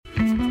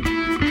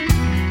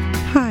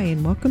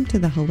and welcome to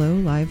the Hello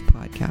Live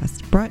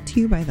podcast, brought to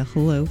you by the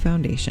Hello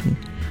Foundation.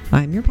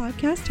 I'm your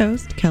podcast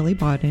host, Kelly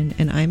Bodden,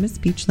 and I'm a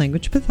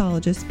speech-language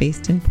pathologist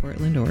based in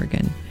Portland,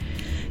 Oregon.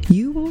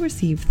 You will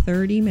receive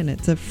 30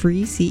 minutes of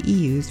free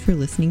CEUs for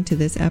listening to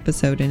this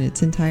episode in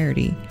its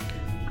entirety.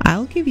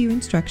 I'll give you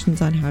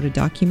instructions on how to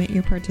document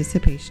your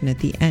participation at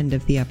the end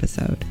of the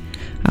episode.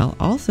 I'll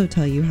also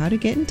tell you how to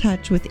get in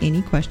touch with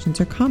any questions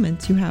or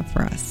comments you have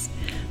for us.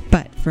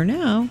 But for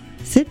now,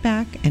 sit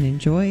back and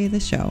enjoy the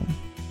show.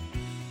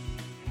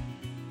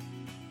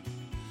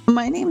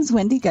 My name is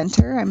Wendy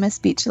Gunter. I'm a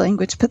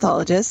speech-language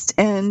pathologist,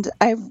 and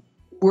I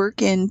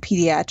work in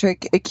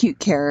pediatric acute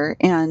care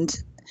and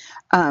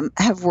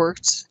have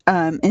worked in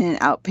an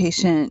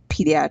outpatient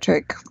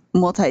pediatric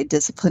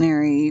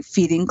multidisciplinary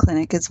feeding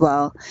clinic as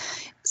well.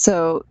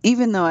 So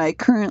even though I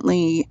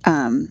currently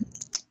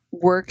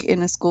work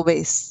in a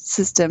school-based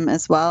system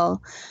as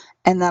well,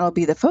 and that'll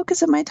be the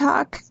focus of my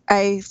talk,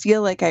 I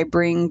feel like I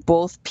bring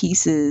both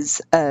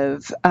pieces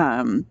of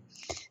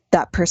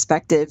that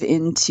perspective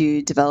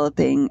into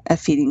developing a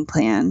feeding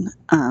plan.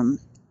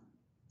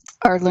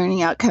 Our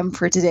learning outcome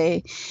for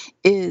today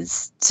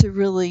is to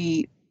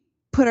really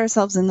put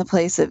ourselves in the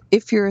place of,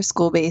 if you're a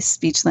school-based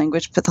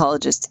speech-language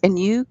pathologist and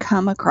you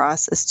come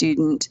across a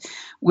student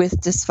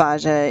with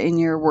dysphagia in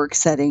your work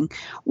setting,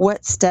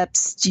 what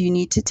steps do you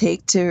need to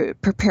take to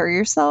prepare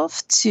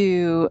yourself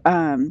to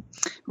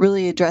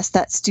really address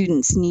that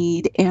student's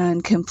need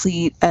and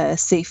complete a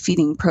safe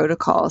feeding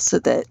protocol so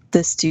that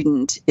the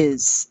student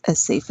is as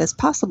safe as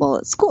possible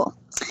at school?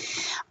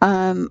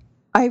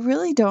 I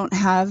really don't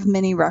have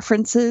many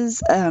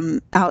references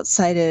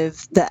outside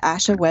of the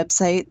ASHA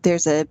website.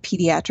 There's a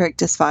pediatric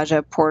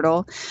dysphagia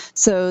portal.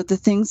 So the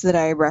things that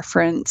I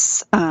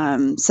reference,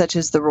 such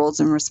as the roles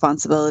and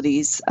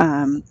responsibilities,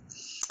 are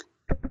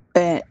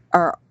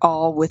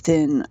all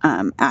within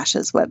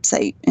ASHA's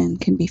website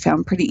and can be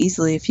found pretty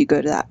easily if you go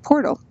to that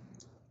portal.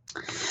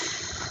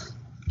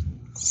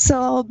 So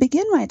I'll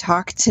begin my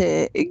talk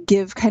to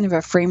give kind of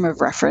a frame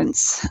of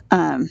reference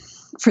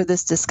for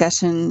this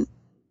discussion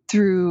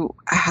through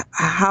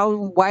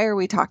why are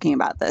we talking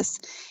about this?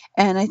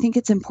 And I think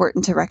it's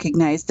important to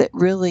recognize that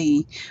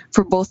really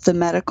for both the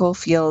medical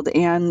field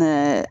and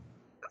the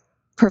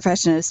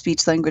profession of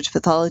speech-language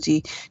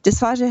pathology,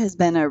 dysphagia has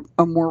been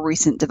a more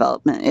recent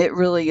development. It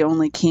really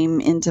only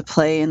came into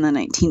play in the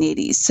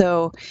 1980s.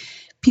 So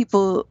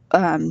people,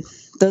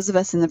 those of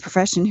us in the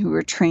profession who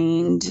were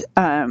trained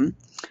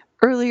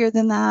earlier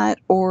than that,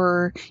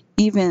 or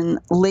even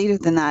later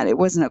than that, it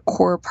wasn't a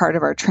core part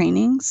of our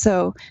training.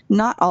 So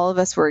not all of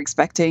us were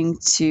expecting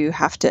to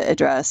have to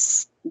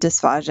address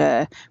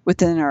dysphagia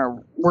within our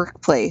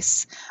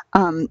workplace.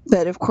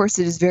 But of course,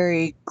 it is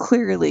very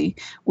clearly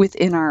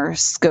within our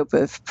scope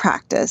of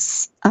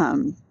practice.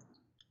 The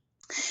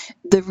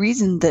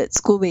reason that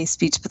school-based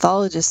speech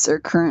pathologists are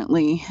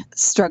currently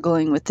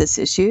struggling with this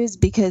issue is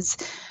because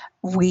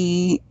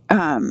we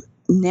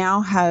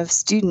now have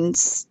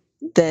students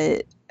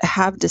that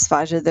have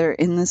dysphagia that are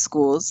in the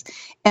schools,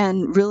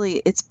 and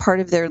really it's part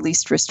of their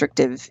least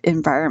restrictive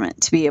environment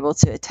to be able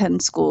to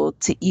attend school,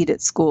 to eat at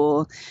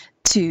school,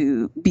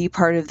 to be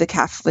part of the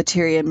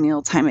cafeteria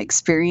mealtime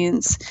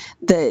experience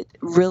that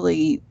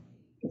really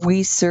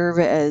we serve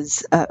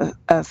as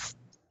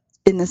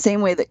in the same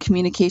way that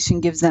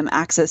communication gives them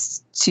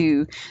access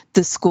to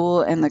the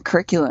school and the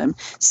curriculum,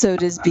 so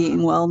does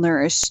being well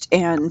nourished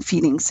and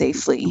feeding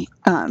safely.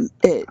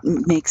 It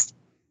makes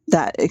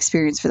that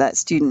experience for that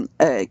student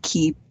a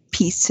key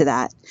piece to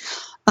that.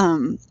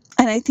 And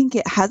I think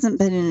it hasn't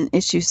been an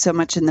issue so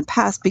much in the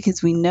past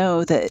because we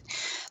know that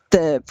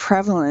the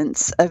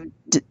prevalence of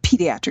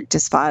pediatric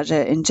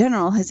dysphagia in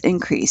general has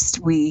increased.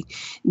 We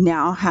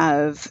now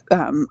have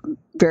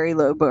very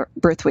low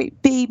birth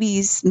weight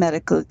babies,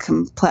 medically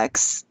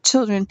complex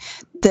children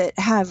that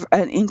have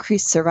an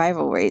increased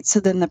survival rate.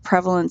 So then the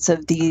prevalence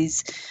of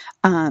these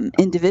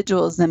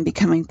individuals then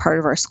becoming part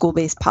of our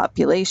school-based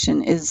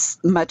population is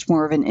much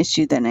more of an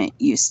issue than it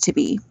used to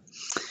be.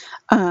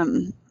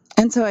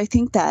 And so I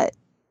think that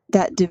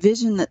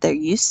division that there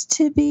used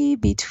to be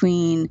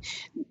between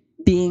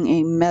being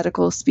a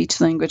medical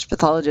speech-language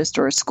pathologist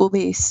or a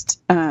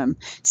school-based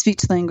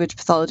speech-language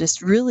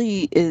pathologist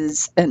really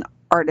is an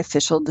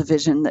artificial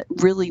division that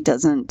really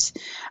doesn't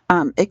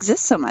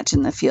exist so much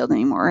in the field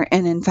anymore.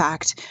 And in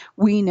fact,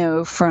 we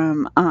know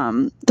from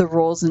the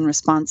roles and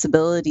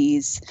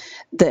responsibilities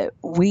that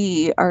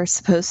we are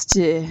supposed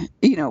to,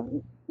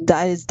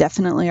 that is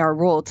definitely our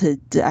role, to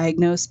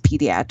diagnose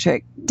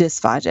pediatric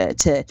dysphagia,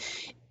 to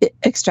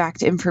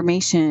extract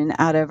information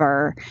out of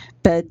our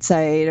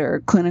bedside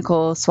or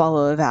clinical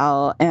swallow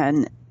eval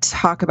and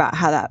talk about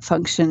how that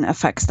function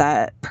affects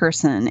that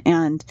person,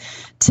 and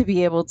to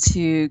be able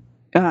to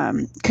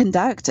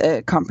conduct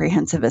a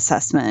comprehensive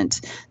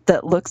assessment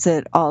that looks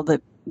at all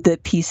the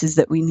pieces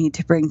that we need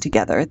to bring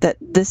together. That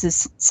this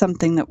is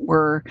something that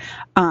we're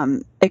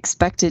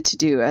expected to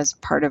do as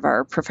part of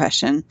our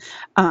profession.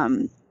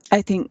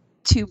 I think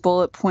 2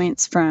 bullet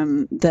points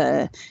from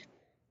the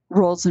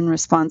roles and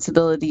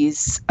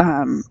responsibilies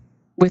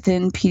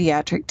within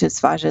pediatric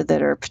dysphagia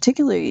that are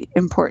particularly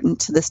important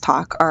to this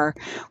talk are,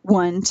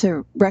 one,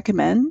 to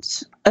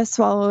recommend a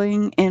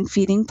swallowing and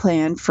feeding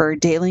plan for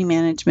daily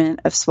management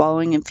of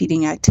swallowing and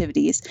feeding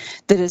activities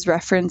that is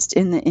referenced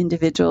in the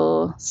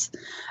individuals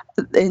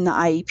in the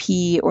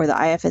IEP or the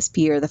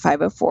IFSP or the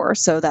 504.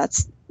 So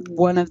that's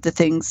one of the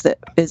things that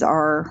is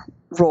our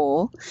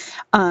role.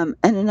 And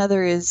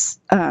another is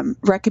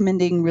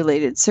recommending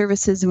related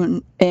services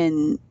when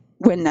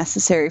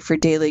necessary for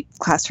daily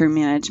classroom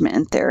management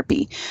and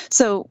therapy.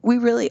 So we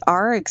really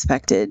are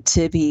expected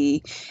to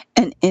be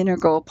an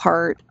integral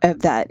part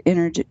of that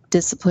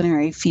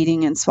interdisciplinary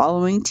feeding and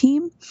swallowing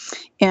team,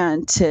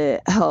 and to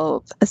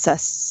help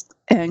assess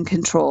and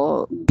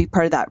control, be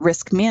part of that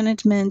risk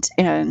management,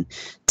 and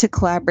to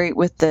collaborate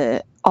with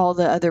all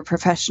the other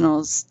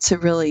professionals to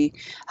really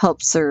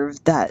help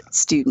serve that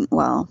student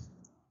well.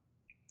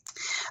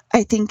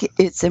 I think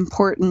it's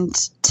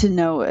important to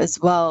know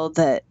as well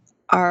that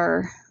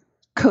our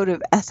code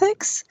of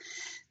ethics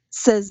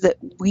says that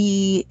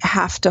we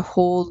have to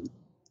hold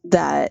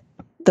that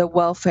the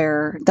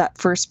welfare, that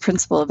first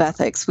principle of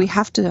ethics, we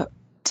have to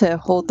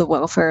hold the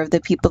welfare of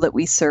the people that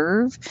we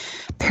serve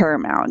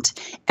paramount.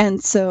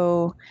 And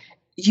so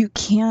you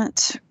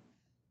can't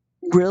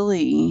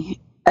really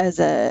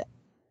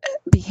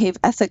behave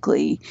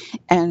ethically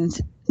and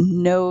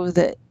know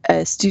that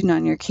a student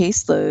on your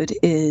caseload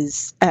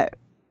is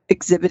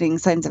exhibiting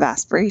signs of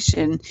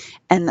aspiration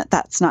and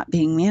that's not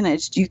being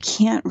managed. You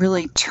can't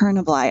really turn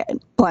a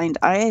blind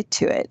eye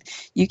to it.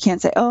 You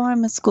can't say, oh,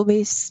 I'm a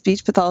school-based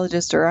speech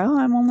pathologist, or oh,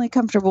 I'm only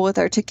comfortable with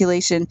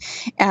articulation,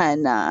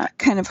 and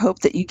kind of hope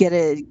that you get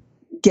a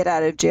get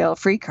out of jail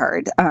free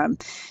card.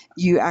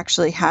 You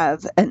actually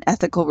have an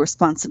ethical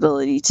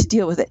responsibility to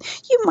deal with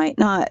it. You might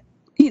not,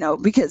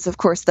 because of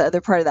course the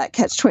other part of that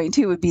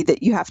catch-22 would be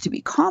that you have to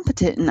be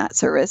competent in that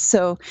service.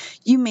 So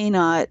you may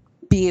not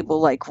be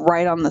able, like,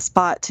 right on the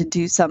spot to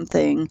do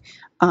something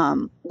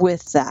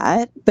with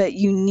that, but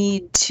you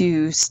need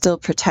to still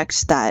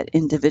protect that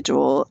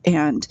individual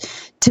and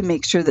to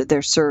make sure that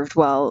they're served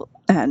well,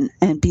 and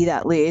be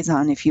that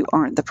liaison if you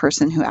aren't the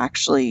person who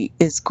actually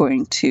is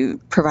going to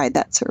provide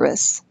that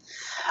service.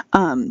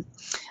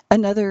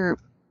 Another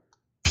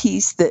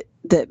piece that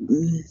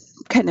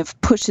kind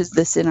of pushes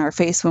this in our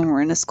face when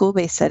we're in a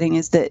school-based setting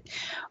is that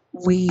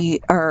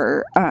we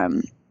are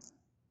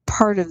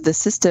part of the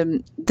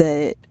system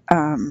that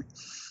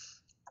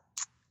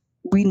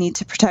we need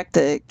to protect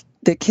the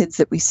kids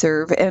that we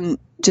serve. And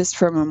just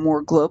from a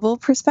more global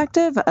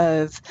perspective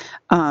of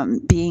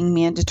being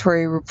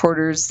mandatory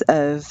reporters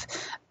of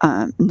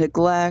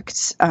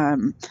neglect,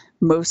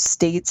 most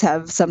states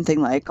have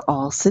something like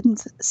all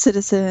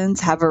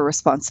citizens have a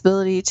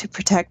responsibility to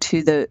protect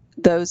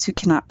those who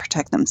cannot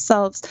protect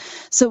themselves.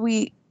 So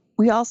we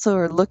also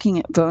are looking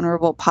at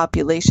vulnerable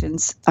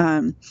populations.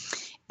 And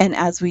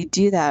as we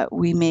do that,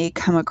 we may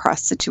come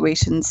across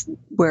situations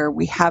where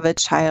we have a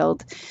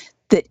child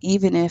that,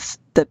 even if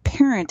the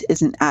parent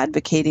isn't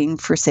advocating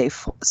for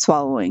safe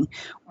swallowing,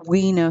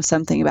 we know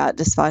something about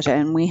dysphagia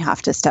and we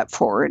have to step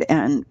forward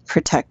and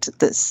protect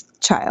this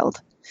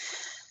child.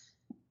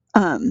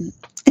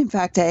 In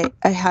fact, I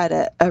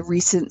had a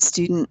recent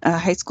student, a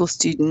high school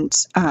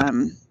student,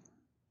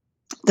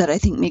 that I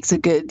think makes a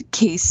good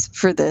case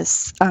for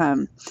this.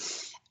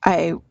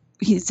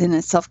 He's in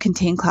a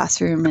self-contained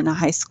classroom in a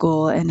high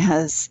school and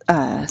has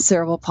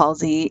cerebral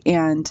palsy.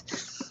 And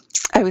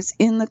I was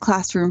in the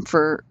classroom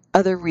for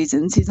other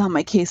reasons. He's on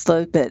my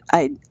caseload, but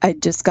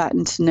I'd just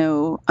gotten to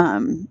know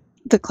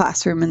the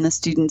classroom and the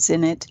students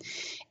in it,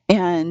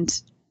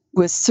 and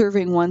was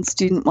serving one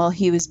student while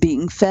he was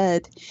being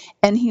fed,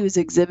 and he was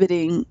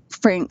exhibiting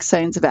frank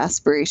signs of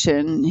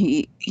aspiration.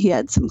 He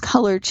had some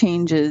color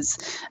changes.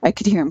 I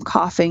could hear him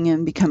coughing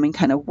and becoming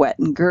kind of wet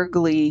and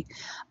gurgly.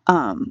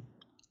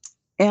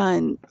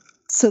 And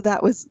so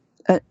that was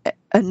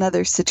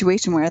another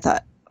situation where I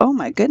thought, oh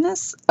my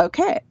goodness,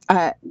 okay,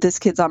 this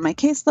kid's on my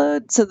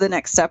caseload. So the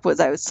next step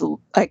was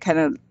I kind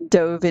of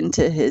dove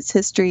into his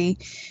history,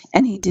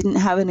 and he didn't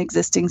have an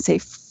existing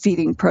safe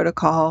feeding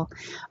protocol.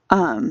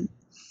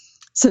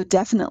 So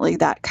definitely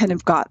that kind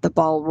of got the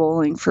ball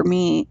rolling for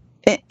me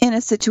in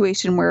a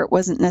situation where it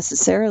wasn't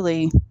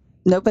necessarily,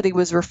 nobody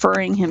was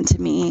referring him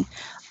to me,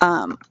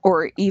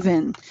 or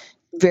even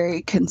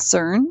very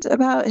concerned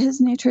about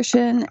his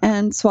nutrition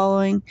and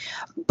swallowing,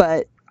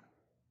 but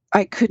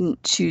I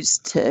couldn't choose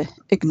to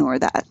ignore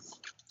that.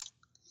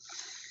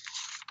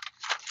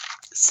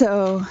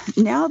 So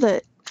now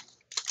that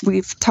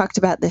we've talked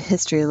about the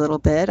history a little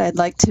bit, I'd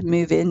like to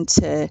move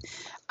into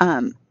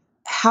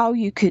how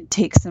you could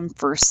take some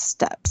first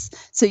steps.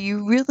 So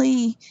you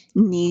really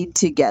need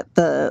to get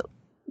the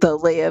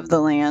lay of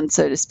the land,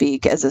 so to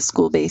speak, as a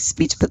school-based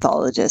speech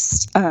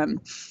pathologist.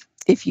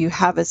 If you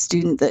have a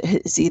student that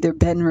has either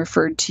been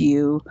referred to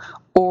you,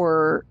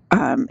 or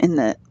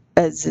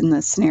as in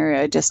the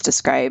scenario I just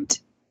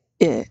described,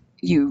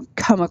 you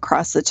come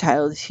across a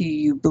child who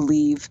you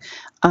believe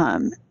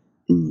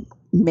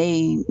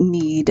may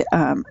need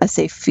a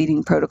safe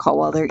feeding protocol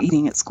while they're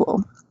eating at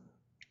school.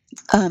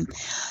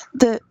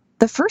 The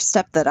the first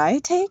step that I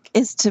take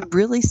is to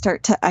really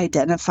start to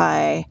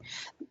identify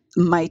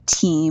my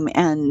team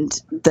and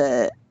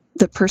the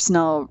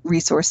personnel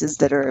resources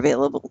that are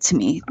available to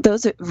me.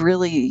 Those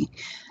really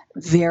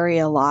vary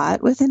a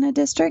lot within a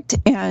district.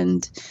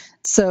 And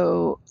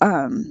so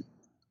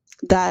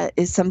that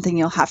is something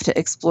you'll have to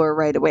explore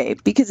right away,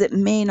 because it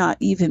may not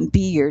even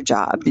be your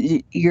job.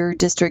 Your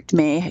district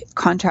may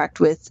contract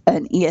with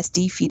an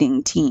ESD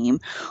feeding team,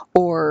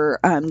 or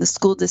the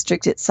school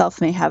district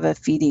itself may have a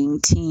feeding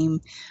team.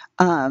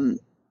 Some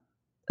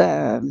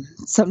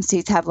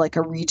states have like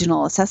a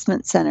regional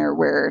assessment center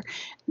where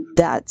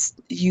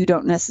you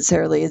don't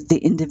necessarily as the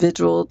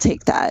individual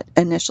take that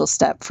initial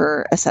step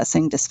for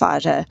assessing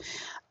dysphagia.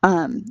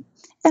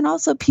 And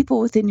also people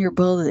within your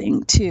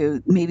building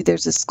too. Maybe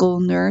there's a school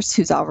nurse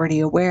who's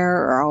already aware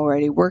or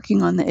already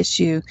working on the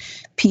issue.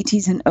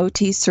 PTs and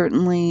OTs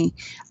certainly,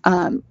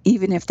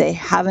 even if they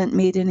haven't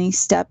made any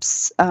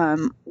steps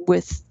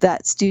with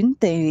that student,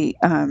 they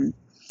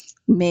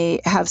may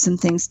have some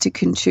things to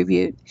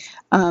contribute.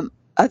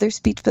 Other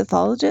speech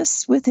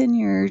pathologists within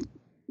your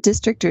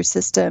district or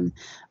system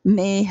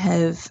may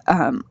have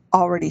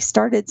already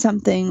started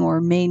something, or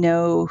may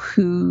know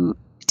who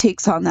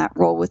takes on that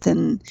role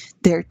within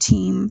their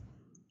team.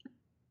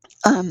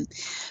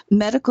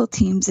 Medical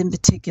teams in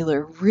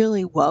particular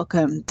really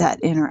welcome that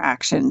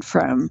interaction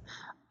from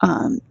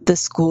the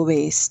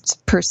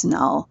school-based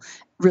personnel,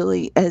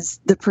 really as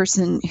the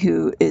person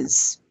who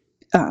is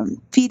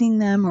feeding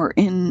them or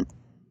in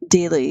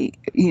daily,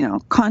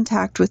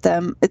 contact with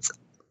them. It's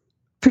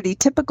pretty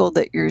typical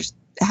that you're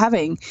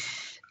having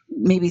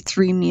maybe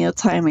 3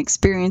 mealtime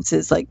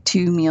experiences, like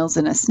 2 meals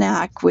and a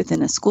snack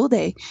within a school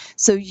day.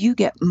 So you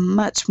get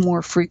much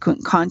more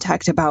frequent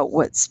contact about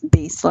what's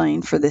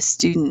baseline for the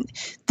student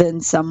than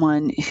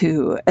someone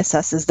who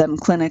assesses them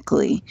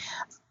clinically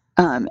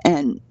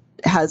and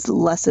has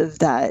less of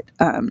that,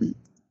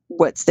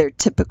 what's their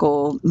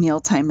typical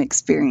mealtime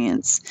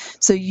experience.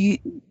 So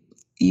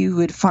you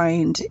would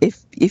find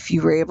if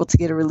you were able to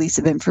get a release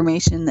of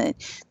information, that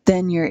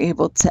then you're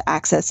able to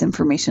access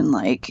information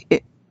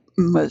like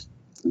most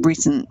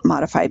recent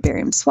modified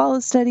barium swallow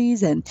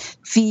studies and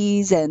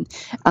fees. And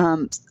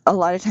a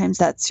lot of times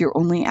that's your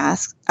only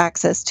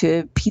access to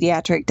a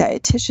pediatric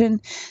dietitian.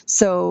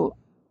 So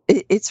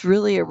it's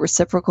really a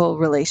reciprocal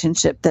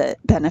relationship that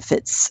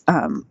benefits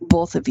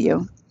both of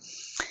you.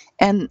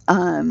 And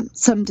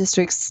some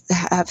districts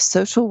have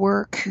social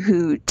work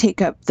who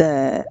take up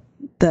the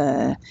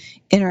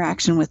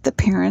interaction with the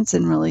parents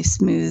and really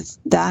smooth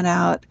that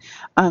out.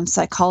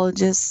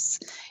 Psychologists,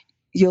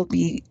 you'll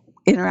be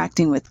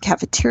interacting with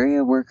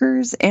cafeteria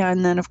workers,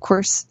 and then of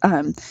course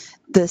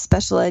the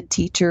special ed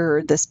teacher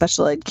or the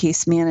special ed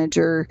case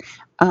manager,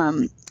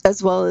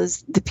 as well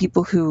as the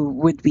people who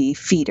would be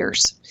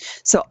feeders.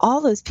 So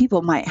all those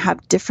people might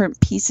have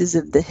different pieces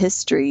of the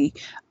history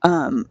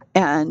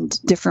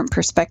and different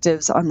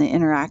perspectives on the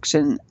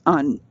interaction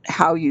on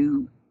how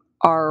you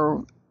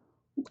are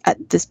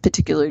at this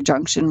particular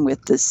junction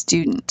with the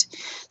student.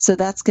 So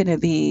that's going to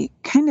be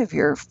kind of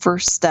your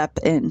first step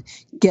in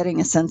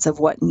getting a sense of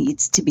what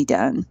needs to be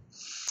done.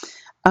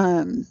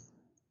 I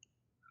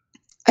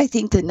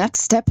think the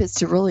next step is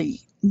to really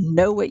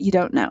know what you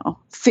don't know,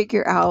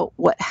 figure out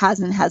what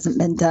hasn't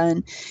been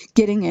done,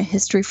 getting a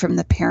history from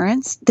the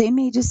parents. They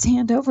may just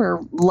hand over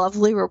a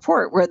lovely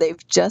report where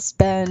they've just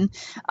been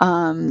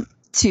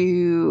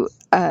to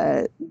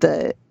a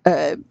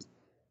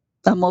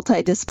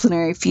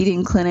multidisciplinary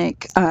feeding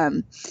clinic.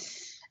 An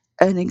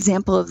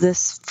example of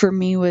this for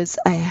me was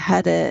I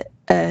had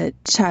a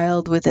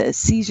child with a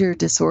seizure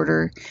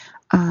disorder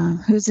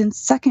who was in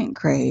 2nd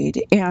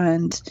grade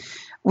and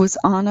was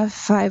on a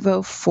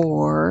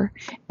 504,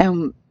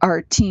 and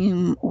our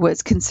team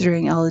was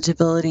considering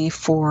eligibility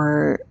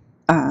for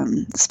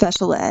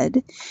special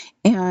ed.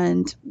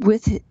 And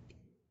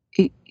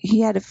he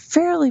had a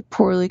fairly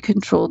poorly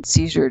controlled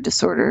seizure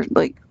disorder,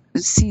 like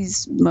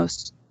sees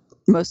most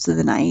of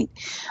the night,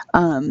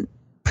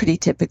 pretty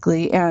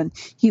typically, and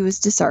he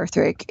was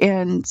dysarthric.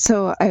 And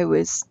so I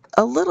was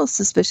a little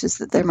suspicious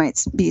that there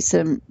might be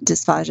some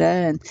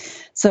dysphagia. And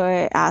so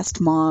I asked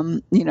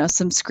mom,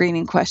 some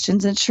screening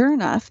questions, and sure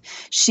enough,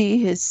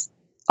 she has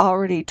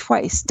already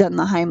twice done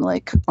the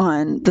Heimlich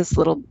on this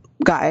little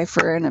guy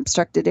for an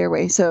obstructed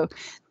airway. So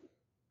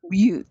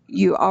you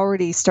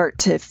already start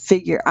to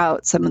figure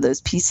out some of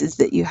those pieces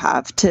that you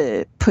have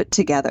to put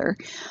together.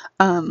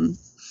 And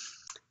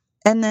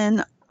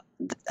then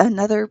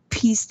another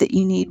piece that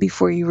you need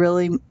before you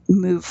really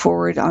move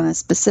forward on a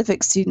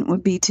specific student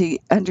would be to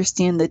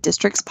understand the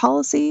district's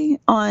policy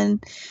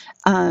on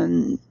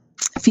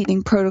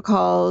feeding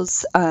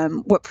protocols,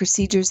 what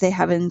procedures they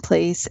have in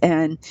place,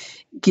 and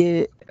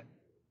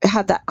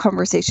have that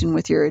conversation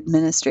with your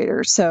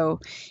administrator. So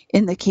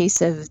in the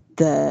case of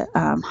the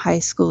high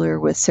schooler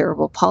with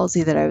cerebral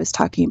palsy that I was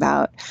talking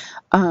about,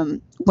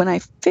 when I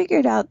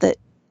figured out that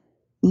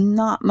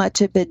not much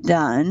had been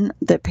done,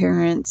 the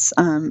parents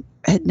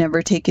had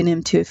never taken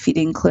him to a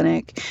feeding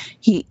clinic.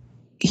 He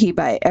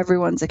by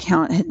everyone's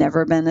account had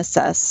never been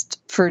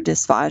assessed for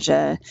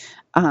dysphagia.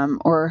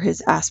 or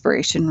his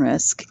aspiration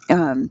risk.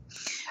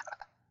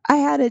 I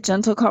had a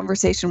gentle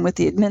conversation with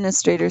the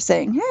administrator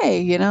saying,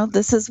 hey,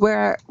 this is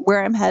where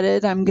I'm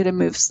headed. I'm going to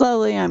move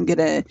slowly. I'm going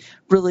to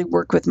really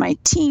work with my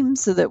team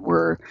so that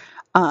we're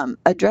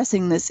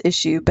addressing this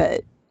issue.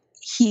 But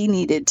he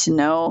needed to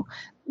know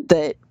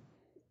that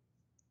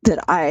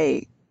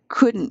I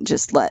couldn't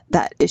just let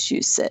that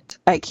issue sit.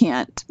 I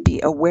can't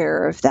be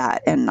aware of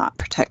that and not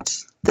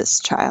protect this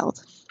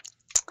child.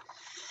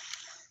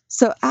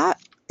 So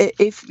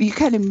if you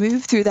kind of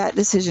move through that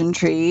decision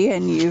tree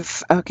and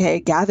you've,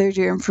 gathered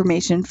your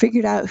information,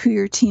 figured out who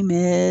your team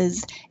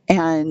is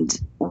and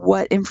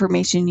what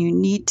information you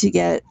need to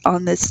get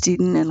on this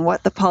student and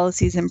what the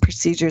policies and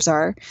procedures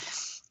are,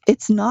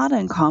 it's not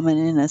uncommon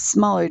in a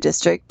smaller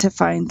district to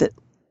find that,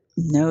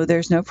 no,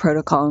 there's no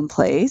protocol in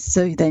place.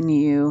 So then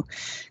you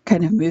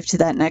kind of move to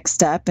that next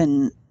step.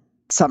 And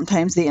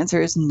sometimes the answer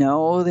is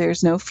no,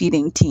 there's no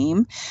feeding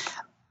team.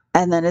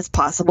 And then it's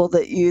possible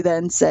that you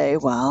then say,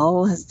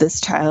 well, has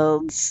this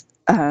child's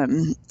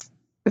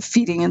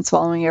feeding and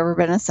swallowing ever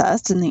been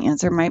assessed? And the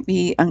answer might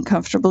be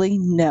uncomfortably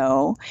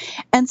no.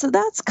 And so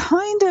that's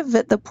kind of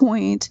at the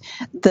point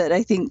that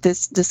I think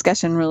this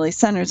discussion really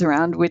centers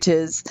around, which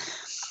is,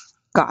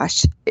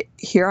 gosh,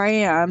 here I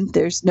am.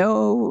 There's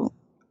no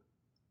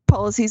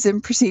policies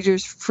and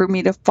procedures for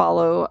me to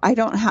follow. I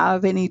don't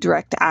have any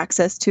direct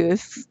access to a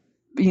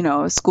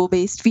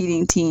school-based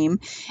feeding team,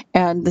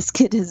 and this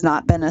kid has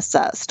not been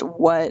assessed.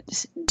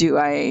 What do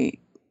I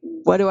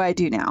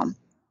do now?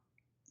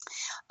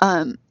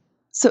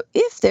 So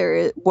if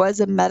there was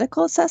a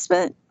medical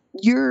assessment,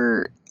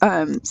 your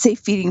safe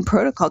feeding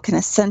protocol can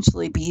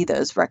essentially be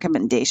those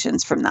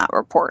recommendations from that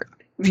report.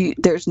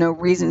 There's no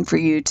reason for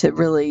you to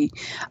really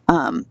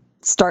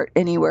start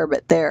anywhere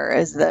but there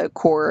as the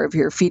core of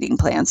your feeding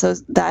plan. So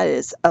that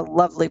is a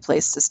lovely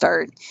place to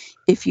start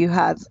if you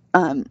have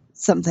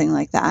something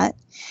like that.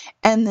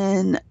 And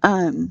then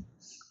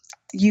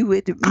you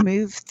would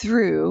move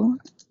through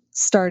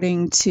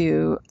starting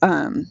to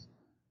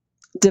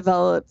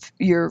develop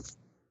your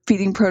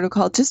feeding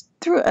protocol just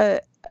through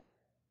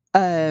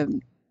a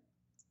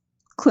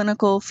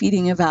clinical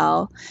feeding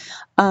eval.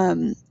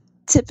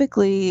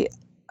 Typically,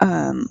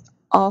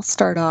 I'll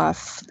start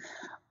off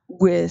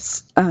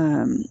with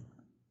the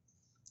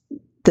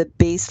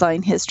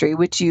baseline history,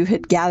 which you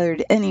had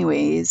gathered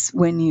anyways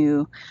when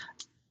you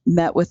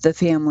met with the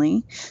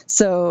family,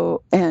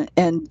 so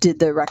and did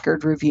the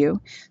record review.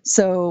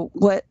 So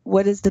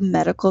what is the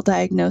medical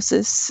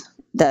diagnosis?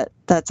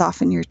 That's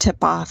often your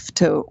tip off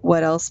to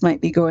what else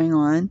might be going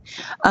on.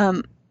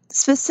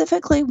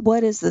 Specifically,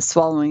 what is the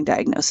swallowing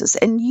diagnosis?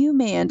 And you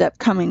may end up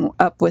coming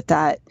up with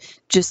that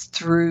just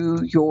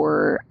through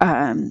your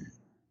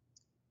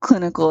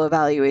clinical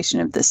evaluation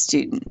of the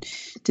student.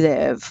 Do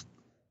they have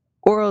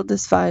oral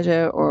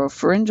dysphagia or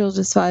pharyngeal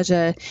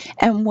dysphagia?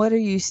 And what are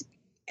you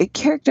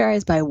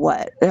characterized by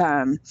what?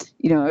 Do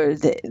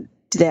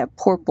they have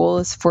poor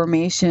bolus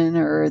formation,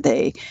 or are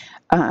they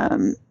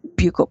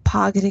buccal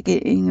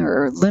pocketing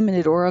or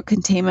limited oral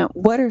containment?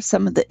 What are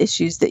some of the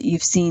issues that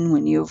you've seen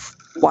when you've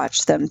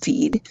watched them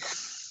feed?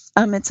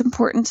 It's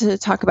important to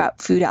talk about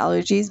food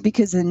allergies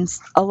because in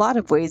a lot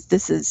of ways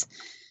this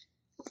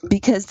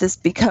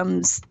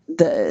becomes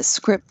the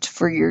script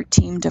for your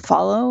team to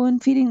follow when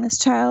feeding this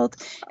child,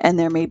 and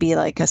there may be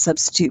like a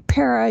substitute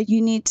para.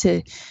 You need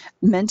to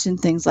mention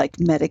things like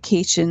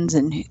medications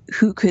and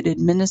who could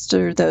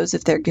administer those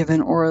if they're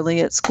given orally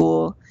at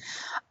school.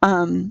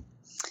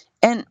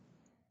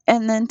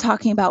 And then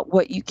talking about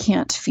what you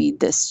can't feed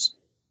this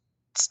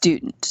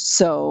student.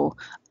 So,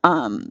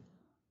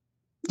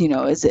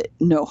 is it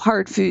no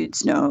hard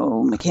foods,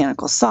 no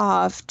mechanical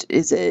soft?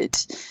 Is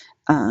it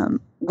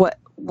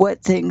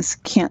what things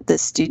can't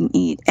this student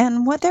eat,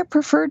 and what their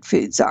preferred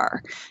foods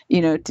are?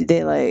 Do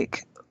they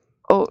like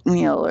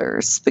oatmeal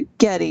or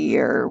spaghetti,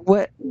 or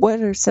what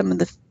are some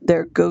of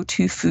their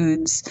go-to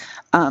foods,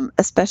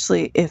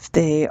 especially if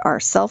they are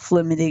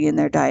self-limiting in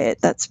their diet?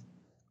 That's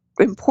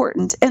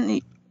important.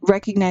 And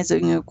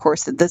recognizing, of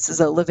course, that this is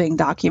a living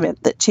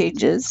document that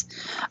changes,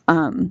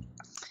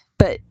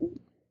 but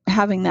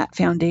having that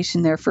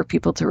foundation there for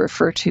people to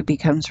refer to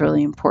becomes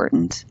really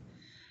important.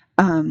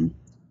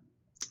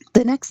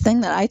 The next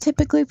thing that I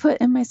typically put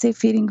in my safe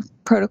feeding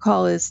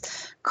protocol is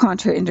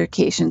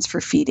contraindications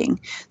for feeding.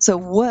 So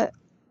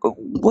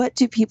what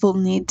do people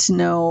need to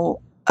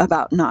know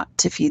about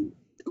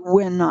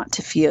when not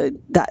to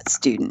feed that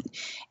student?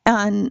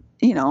 And,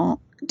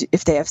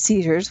 if they have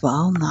seizures,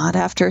 well, not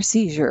after a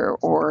seizure.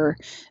 Or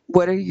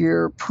what are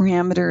your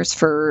parameters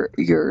for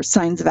your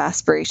signs of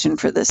aspiration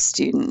for this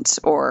student?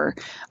 Or,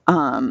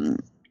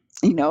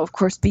 of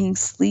course, being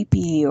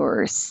sleepy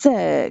or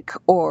sick,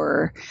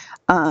 or,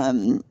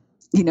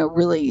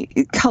 really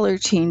color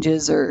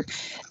changes, or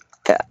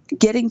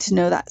getting to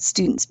know that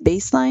student's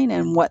baseline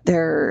and what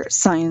their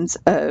signs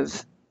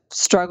of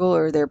struggle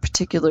or their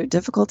particular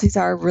difficulties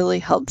are really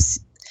helps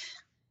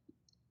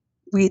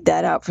weed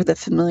that out for the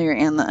familiar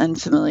and the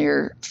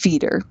unfamiliar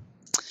feeder.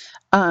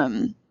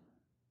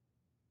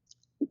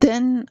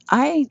 then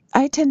I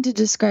tend to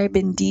describe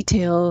in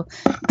detail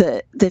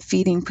the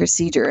feeding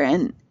procedure.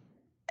 And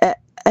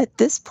at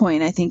this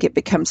point, I think it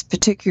becomes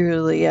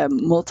particularly a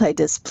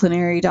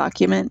multidisciplinary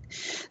document.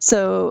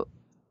 So,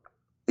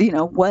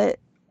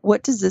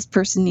 what does this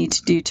person need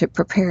to do to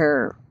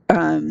prepare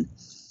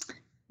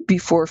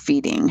before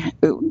feeding?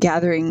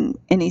 Gathering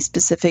any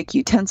specific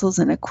utensils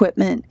and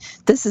equipment.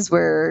 This is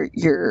where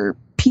your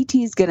PT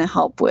is going to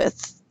help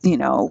with,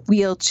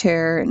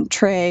 wheelchair and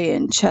tray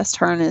and chest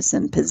harness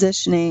and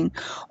positioning,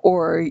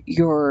 or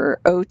your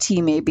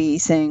OT may be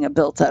saying a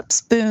built-up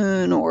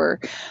spoon,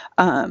 or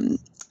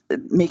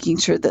making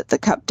sure that the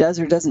cup does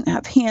or doesn't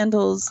have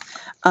handles,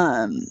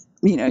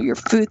 your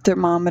food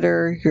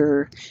thermometer,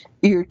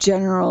 your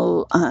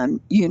general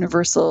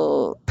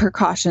universal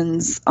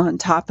precautions on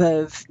top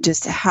of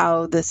just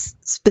how this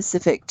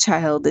specific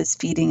child is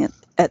feeding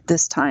at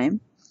this time.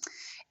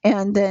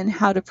 And then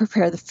how to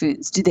prepare the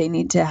foods. Do they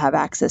need to have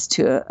access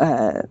to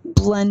a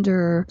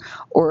blender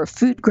or a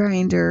food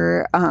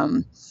grinder,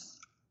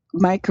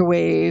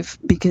 microwave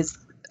because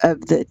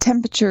of the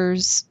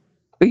temperatures?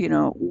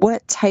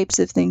 What types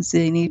of things do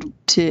they need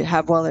to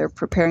have while they're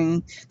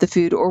preparing the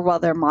food or while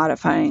they're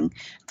modifying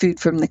food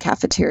from the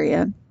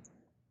cafeteria?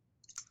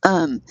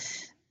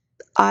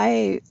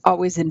 I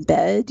always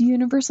embed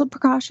universal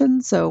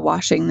precautions, so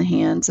washing the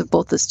hands of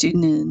both the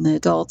student and the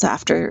adult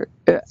after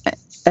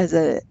as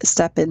a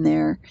step in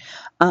there.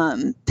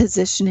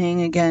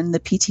 Positioning, again, the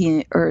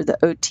PT or the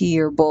OT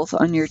or both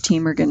on your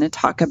team are going to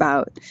talk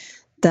about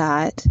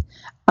that.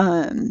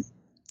 And,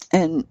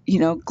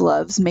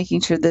 gloves,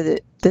 making sure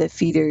that the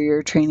feeder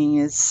you're training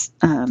is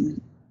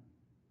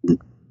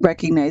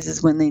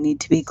recognizes when they need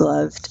to be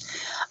gloved.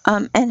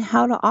 And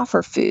how to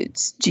offer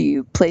foods. Do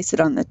you place it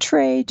on the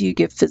tray? Do you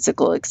give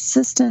physical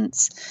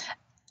assistance?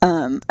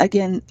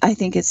 Again, I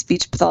think as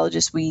speech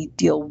pathologists, we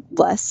deal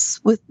less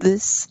with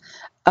this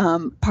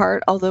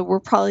part, although we're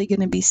probably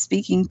going to be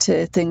speaking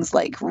to things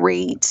like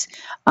rate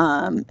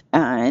and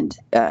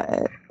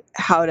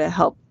how to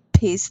help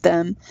pace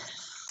them.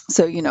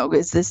 So,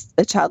 is this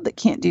a child that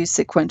can't do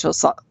sequential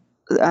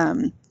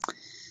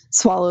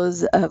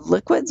swallows of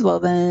liquids? Well,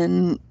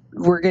 then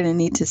we're going to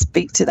need to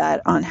speak to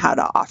that on how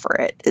to offer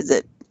it. Is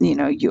it,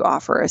 you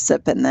offer a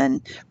sip and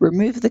then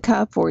remove the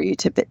cup, or you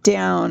tip it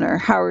down, or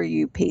how are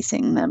you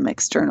pacing them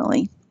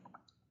externally?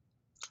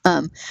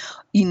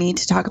 You need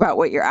to talk about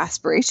what your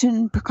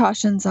aspiration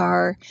precautions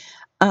are.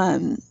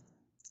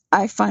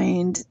 I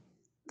find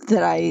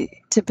that I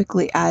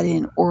typically add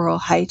in oral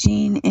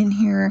hygiene in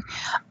here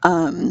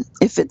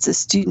if it's a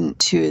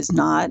student who is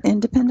not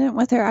independent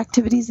with their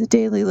activities of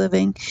daily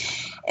living.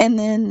 And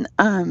then,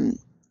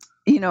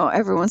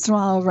 every once in a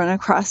while I'll run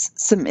across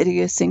some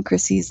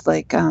idiosyncrasies.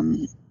 Like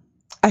I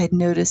had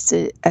noticed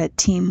a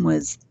team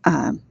was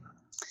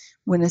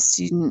when a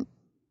student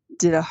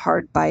did a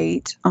hard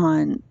bite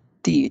on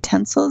the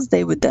utensils,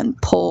 they would then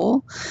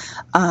pull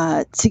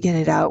to get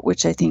it out,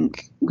 which I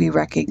think we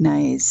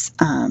recognize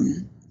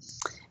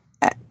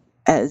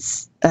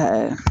as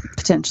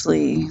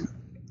potentially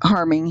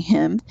harming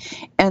him.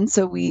 And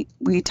so we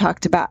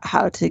talked about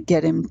how to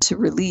get him to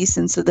release.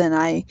 And so then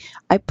I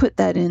put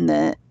that in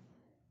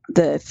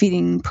the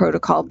feeding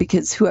protocol,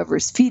 because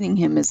whoever's feeding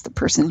him is the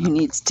person who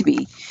needs to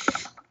be,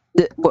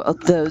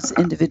 those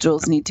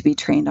individuals need to be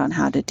trained on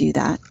how to do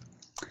that.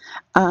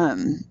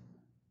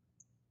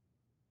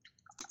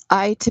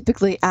 I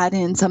typically add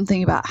in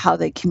something about how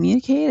they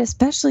communicate,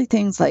 especially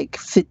things like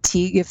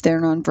fatigue if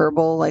they're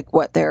nonverbal, like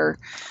what their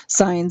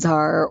signs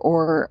are,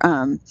 or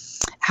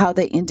how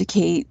they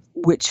indicate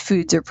which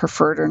foods are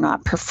preferred or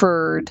not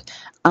preferred,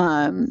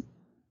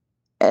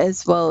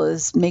 as well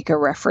as make a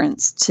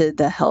reference to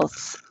the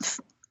health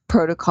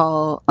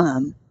protocol.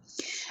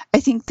 I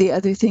think the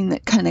other thing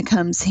that kind of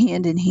comes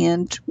hand in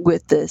hand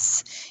with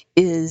this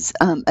is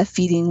a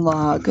feeding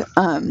log.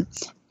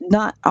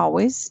 Not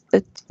always.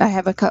 I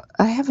have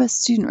a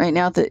student right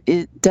now that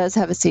it does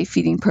have a safe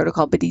feeding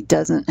protocol, but he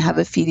doesn't have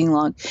a feeding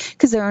log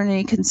because there aren't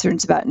any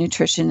concerns about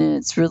nutrition, and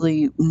it's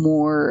really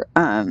more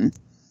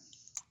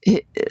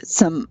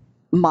some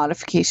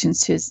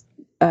modifications to his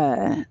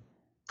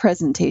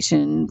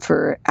presentation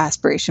for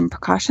aspiration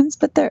precautions.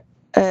 But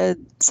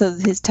so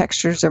his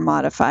textures are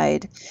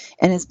modified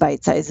and his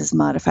bite size is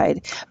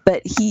modified.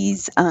 But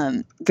he's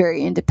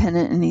very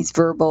independent, and he's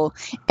verbal,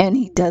 and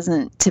he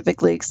doesn't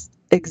typically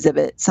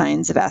exhibit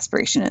signs of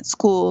aspiration at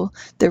school.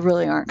 There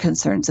really aren't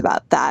concerns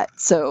about that.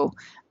 So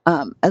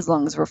as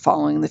long as we're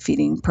following the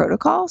feeding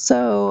protocol.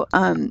 So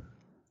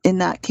in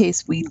that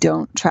case, we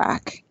don't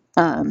track,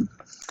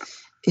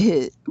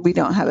 we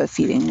don't have a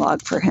feeding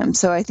log for him.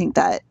 So I think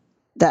that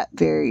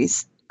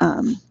varies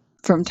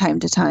from time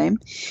to time.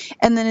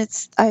 And then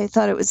I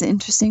thought it was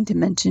interesting to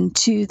mention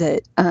too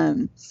that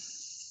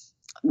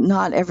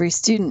not every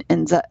student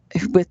ends up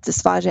with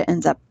dysphagia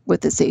ends up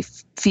with a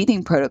safe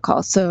feeding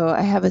protocol. So I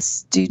have a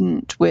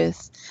student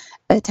with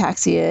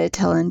ataxia,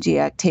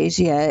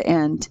 telangiectasia,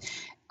 and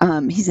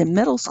he's in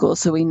middle school,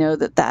 so we know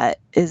that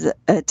is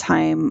a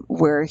time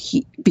where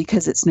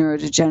because it's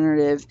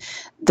neurodegenerative,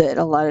 that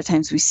a lot of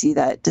times we see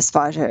that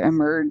dysphagia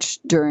emerge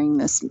during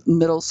this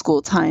middle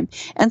school time.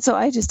 And so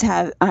I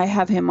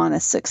have him on a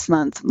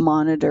 6-month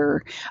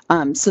monitor,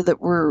 so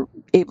that we're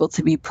able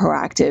to be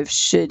proactive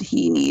should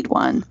he need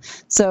one.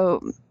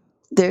 So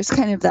there's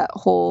kind of that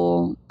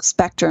whole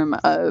spectrum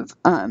of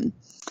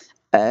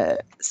a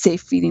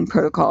safe feeding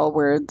protocol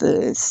where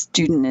the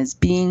student is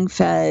being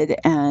fed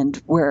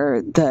and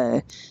where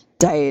the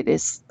diet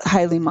is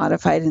highly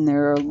modified, and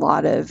there are a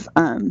lot of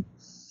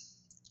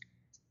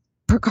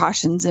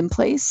precautions in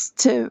place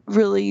to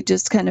really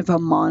just kind of a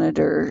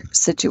monitor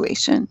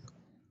situation.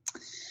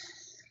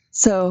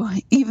 So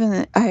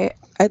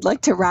I'd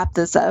like to wrap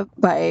this up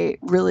by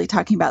really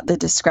talking about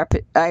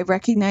I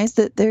recognize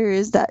that there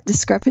is that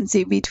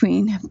discrepancy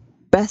between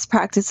best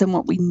practice and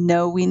what we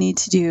know we need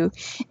to do,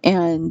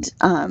 and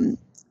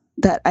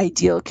that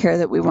ideal care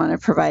that we want to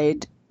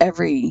provide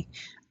every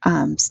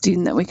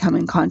student that we come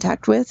in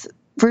contact with,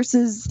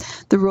 versus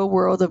the real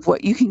world of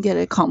what you can get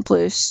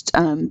accomplished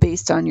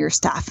based on your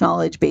staff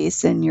knowledge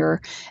base and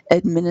your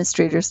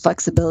administrator's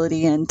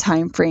flexibility and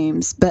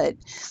timeframes. But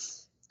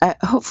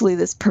hopefully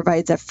this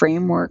provides a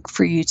framework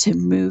for you to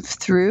move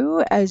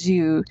through as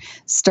you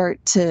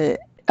start to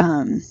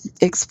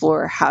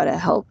explore how to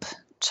help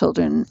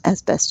children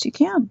as best you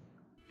can.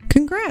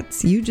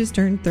 Congrats! You just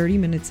earned 30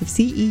 minutes of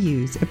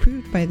CEUs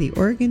approved by the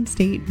Oregon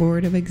State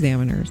Board of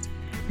Examiners.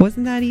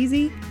 Wasn't that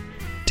easy?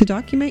 To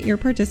document your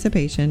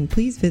participation,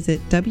 please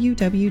visit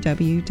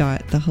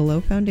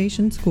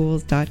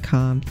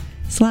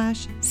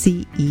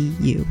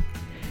www.thehellofoundationschools.com/CEU.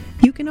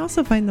 You can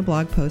also find the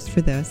blog post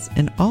for this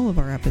and all of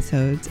our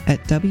episodes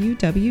at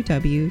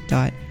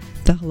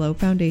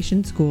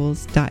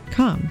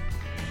www.thehellofoundationschools.com.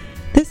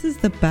 This is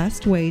the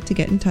best way to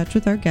get in touch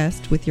with our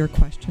guest with your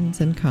questions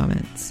and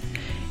comments.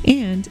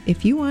 And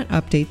if you want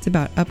updates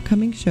about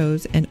upcoming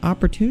shows and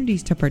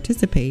opportunities to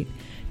participate,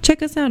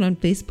 check us out on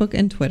Facebook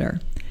and Twitter.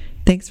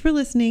 Thanks for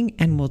listening,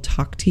 and we'll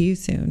talk to you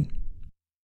soon.